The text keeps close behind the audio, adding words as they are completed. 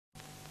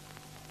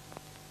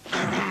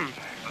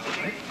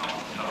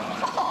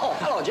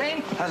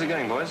How's it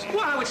going, boys?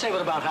 Well, I would say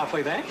we're about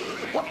halfway there.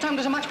 What time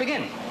does the match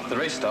begin? The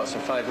race starts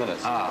in 5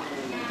 minutes. Ah.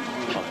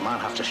 Well, we might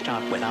have to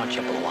start without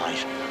you,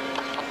 otherwise.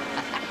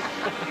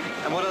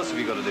 And what else have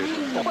you got to do?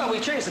 Well,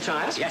 we've changed the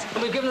tyres. Yes.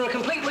 And we've given her a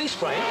complete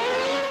respray.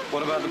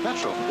 What about the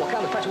petrol? What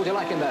kind of petrol would you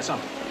like in there, son?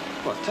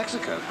 Well,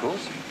 Texaco, of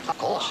course. Of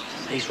course.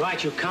 He's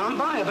right. You can't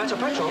buy a better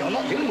petrol. You're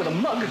not dealing with a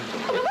mug.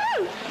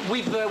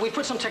 We've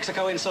put some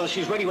Texaco in so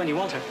she's ready when you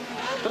want her.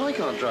 But I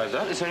can't drive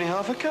that. It's only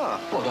half a car.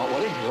 Well, don't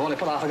worry. You only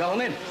put half a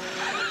gallon in.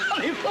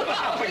 Only put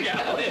half a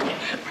gallon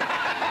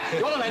in.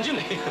 You want an engine?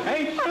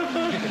 Hey?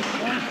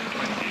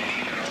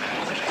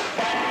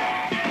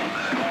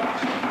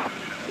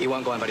 You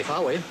won't go very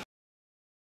far, will you?